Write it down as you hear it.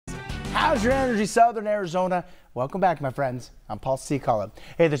How's your energy, Southern Arizona? Welcome back, my friends. I'm Paul Seacolla.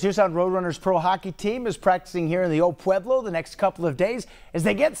 Hey, the Tucson Roadrunners pro hockey team is practicing here in the old Pueblo the next couple of days as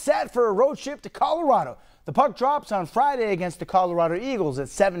they get set for a road trip to Colorado. The puck drops on Friday against the Colorado Eagles at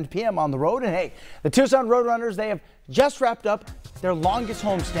 7 p.m. on the road. And hey, the Tucson Roadrunners, they have just wrapped up their longest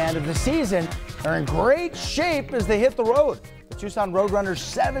homestand of the season. They're in great shape as they hit the road. The Tucson Roadrunners'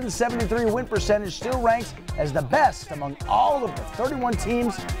 .773 win percentage still ranks as the best among all of the 31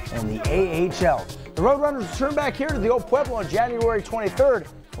 teams in the AHL. The Roadrunners return back here to the old Pueblo on January 23rd,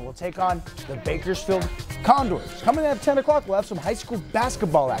 and we'll take on the Bakersfield Condors. Coming at 10 o'clock, we'll have some high school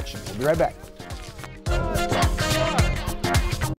basketball action. We'll be right back.